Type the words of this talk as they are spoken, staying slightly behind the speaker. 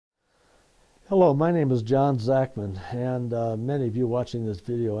Hello, my name is John Zachman, and many of you watching this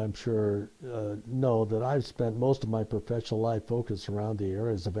video, I'm sure, know that I've spent most of my professional life focused around the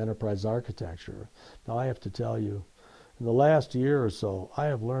areas of enterprise architecture. Now, I have to tell you, in the last year or so, I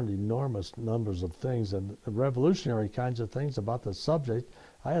have learned enormous numbers of things and revolutionary kinds of things about the subject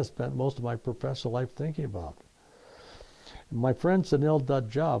I have spent most of my professional life thinking about. My friend Sunil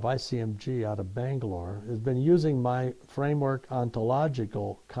Dudja of ICMG out of Bangalore has been using my framework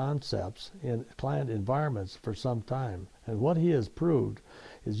ontological concepts in client environments for some time. And what he has proved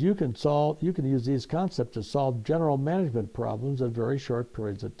is you can use these concepts to solve general management problems in very short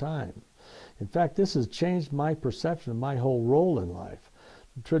periods of time. In fact, this has changed my perception of my whole role in life.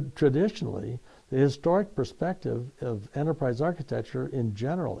 Traditionally, the historic perspective of enterprise architecture in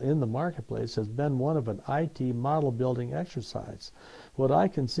general in the marketplace has been one of an IT model building exercise. What I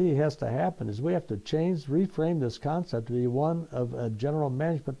can see has to happen is we have to reframe this concept to be one of a general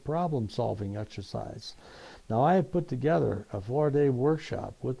management problem solving exercise. Now, I have put together a 4-day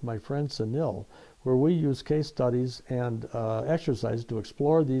workshop with my friend Sunil where we use case studies and exercises to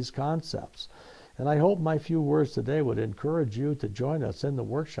explore these concepts. And I hope my few words today would encourage you to join us in the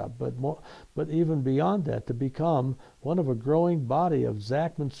workshop, but even beyond that, to become one of a growing body of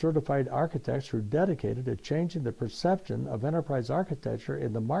Zachman certified architects who are dedicated to changing the perception of enterprise architecture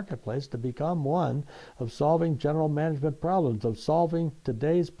in the marketplace to become one of solving general management problems, of solving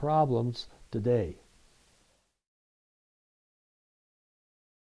today's problems today.